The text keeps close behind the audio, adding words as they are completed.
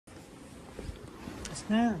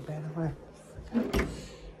Yeah, better way.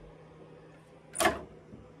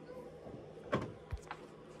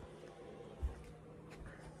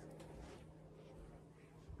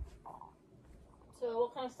 So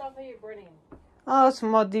what kind of stuff are you bringing? Oh, some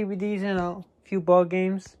more DVDs and a few board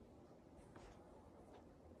games.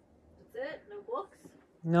 That's it? No books?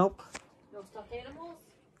 Nope. No stuffed animals?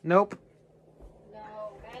 Nope. No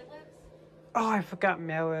Mad Libs? Oh, I forgot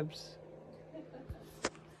Mad Libs.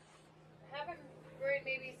 Haven't bring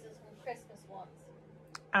maybe some Christmas ones.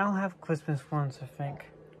 I don't have Christmas ones, I think.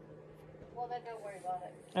 Well, then don't worry about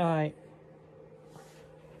it. Alright.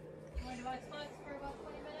 You want to buy snacks for about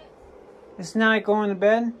 20 minutes? It's not going to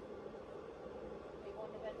bed? Are you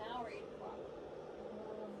going to bed now or 8 o'clock?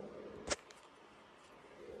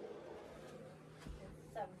 It's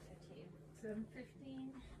 7:15.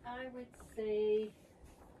 7:15? I would say,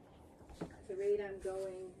 at the rate I'm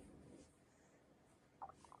going,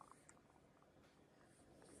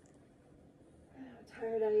 how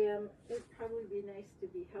tired I am, it'd probably be nice to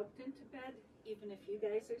be helped into bed, even if you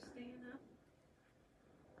guys are staying up.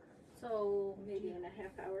 So maybe in a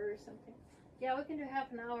half hour or something. Yeah, we can do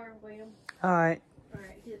half an hour, William. Alright.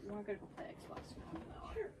 Alright, we're gonna go play Xbox for half an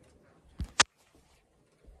hour. Sure.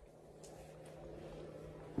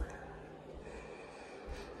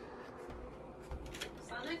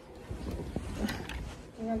 Sonic?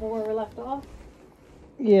 Remember where we left off?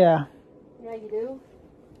 Yeah. Yeah, you do?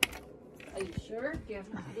 Are you sure? Do you have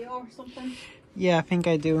a video or something? Yeah, I think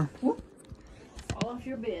I do. Fall off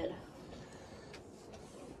your bed.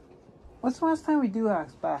 What's the last time we do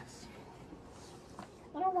Xbox?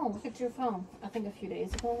 I don't know. Look at your phone. I think a few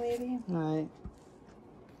days ago, maybe. Alright.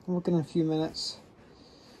 I'm looking in a few minutes.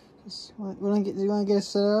 Do you want to get it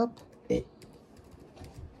set up?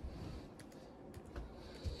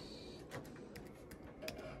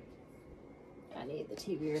 I need the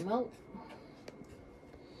TV remote.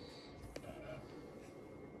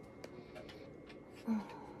 Well,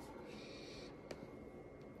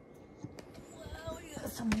 we got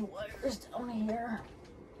so many wires down here.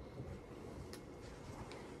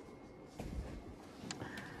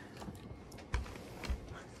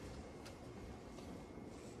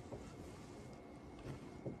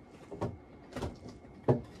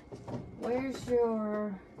 Where's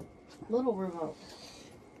your little remote?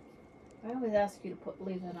 I always ask you to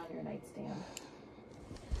leave that on your nightstand.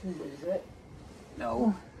 You lose it.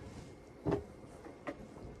 No.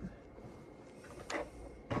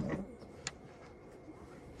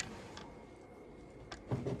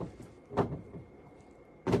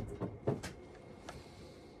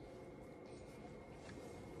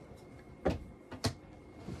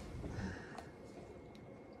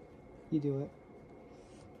 You do it.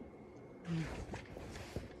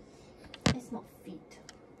 I smell feet.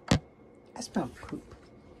 I smell poop.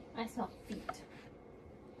 I smell feet.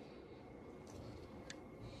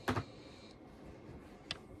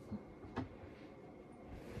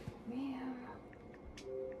 Man.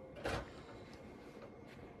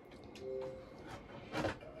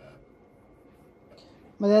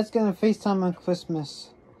 My dad's gonna FaceTime on Christmas.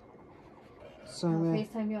 So Oh, I'm gonna...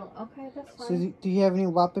 FaceTime you. Okay, that's fine. So do you have any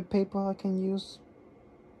wrapping paper I can use?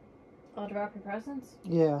 Oh, to wrap your presents?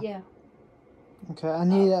 Yeah. Yeah. Okay, I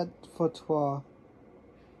need that for 12.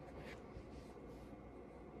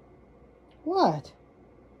 What?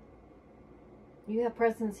 You have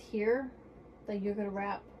presents here that you're gonna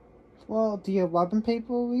wrap. Well, do you have wrapping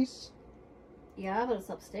paper, Reese? Yeah, but it's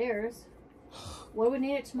upstairs. What do we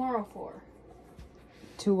need it tomorrow for?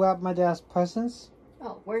 To wrap my dad's presents?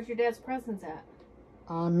 Oh, where's your dad's presents at?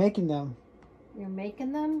 I'm making them. You're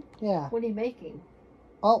making them? Yeah. What are you making?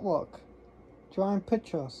 Artwork. Drawing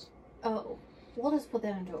pictures. Oh, we'll just put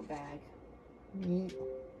that into a bag. Yeah.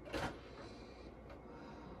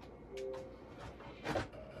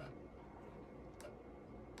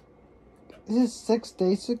 Is it 6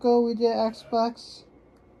 days ago we did Xbox?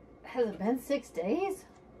 Has it been 6 days?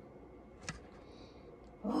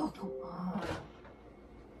 Oh, come on.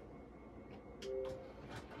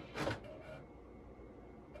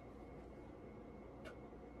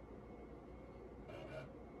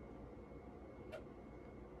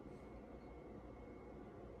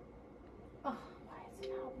 Oh, why is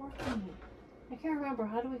it not working? I can't remember.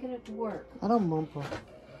 How do we get it to work? I don't mumble.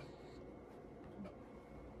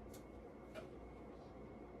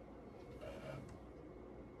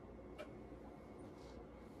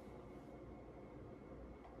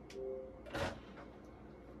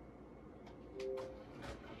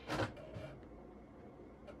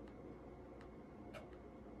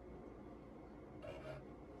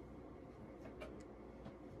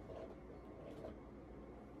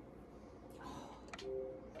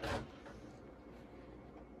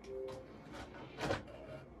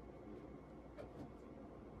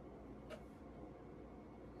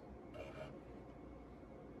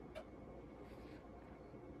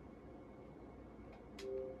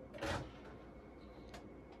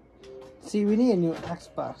 See, we need a new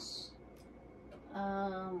Xbox.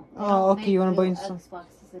 Oh, okay, you wanna buy some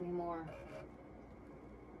Xboxes anymore?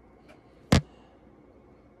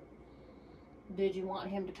 Did you want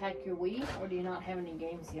him to pack your Wii, or do you not have any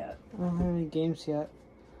games yet? I don't have any games yet.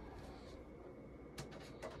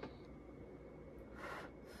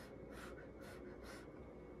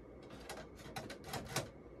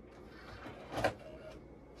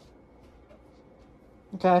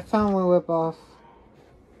 Okay, I found my whip off.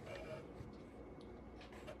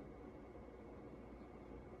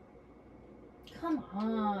 Come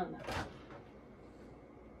on.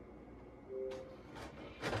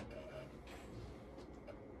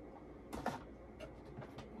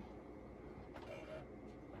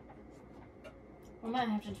 I might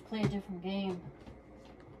have to just play a different game.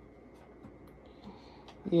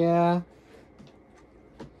 Yeah.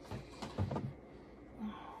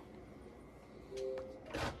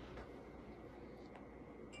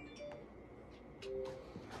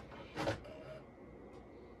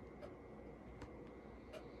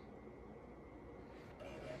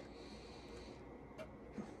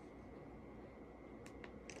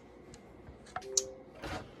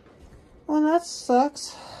 Well, that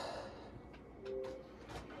sucks.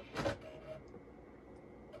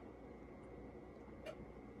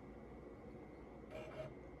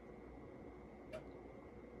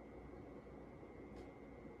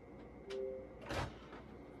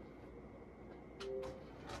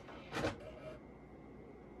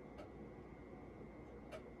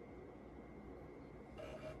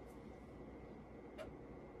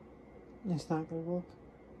 It's not gonna work.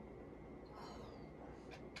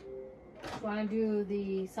 You want to do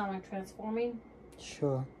the Sonic transforming?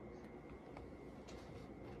 Sure.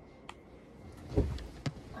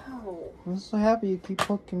 Oh. I'm so happy you keep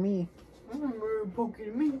poking me. I'm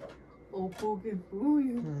poking me. Oh, poking for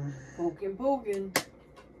you. Poking, poking.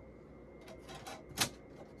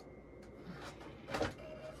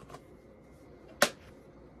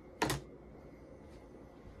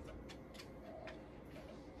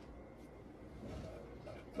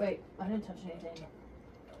 Wait, I didn't touch anything.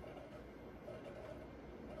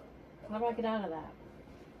 How do I get out of that?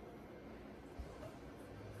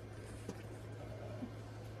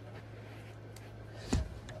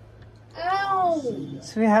 Ow!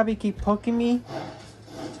 So happy you keep poking me?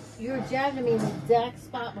 You're jabbing me in the exact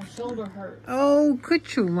spot my shoulder hurts. Oh,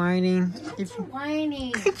 quit you whining. Quit you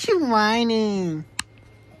whining. Quit you whining.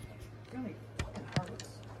 Really fucking hurts.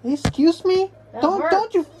 Excuse me? That Don't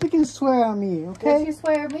hurts. you freaking swear at me, Don't okay? you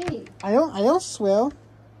swear at me. I don't swear.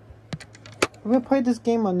 We're gonna play this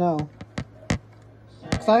game or no?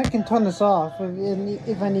 So I can turn this off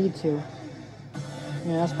if I need to.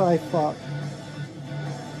 Yeah, that's what I thought.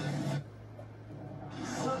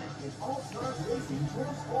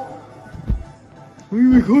 What are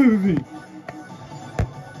you recording with me?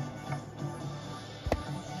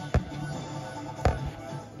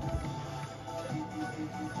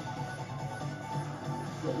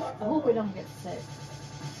 I hope we don't get sick.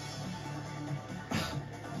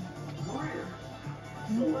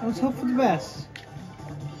 Let's hope for the best.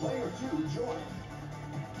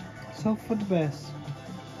 Let's hope for the best.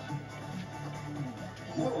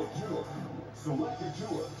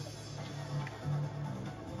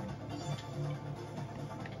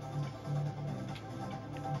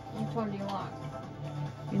 Which one do you want?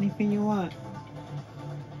 Anything you want.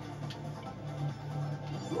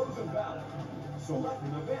 Frozen Valley. Select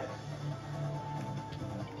an event.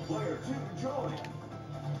 Player 2 join.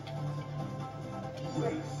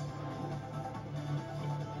 Race.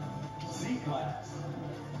 C-Class.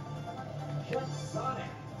 Catch Sonic.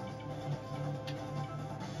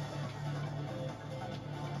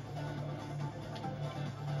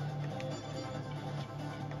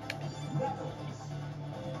 Knuckles.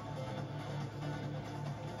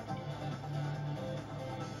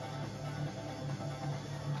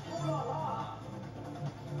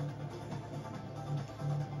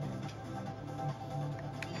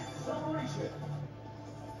 Celebration.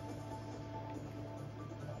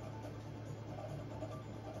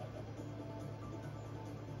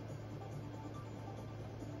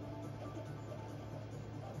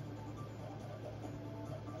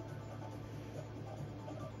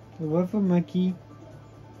 Whatever, Mikey.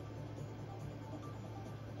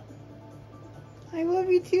 I love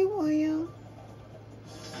you too, William.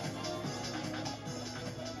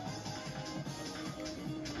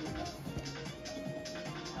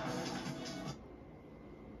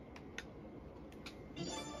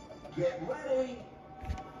 Get ready.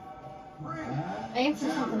 Aim for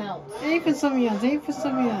something else. Aim for something else. Aim for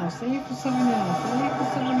something else. Aim for something else. Aim for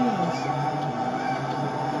something else.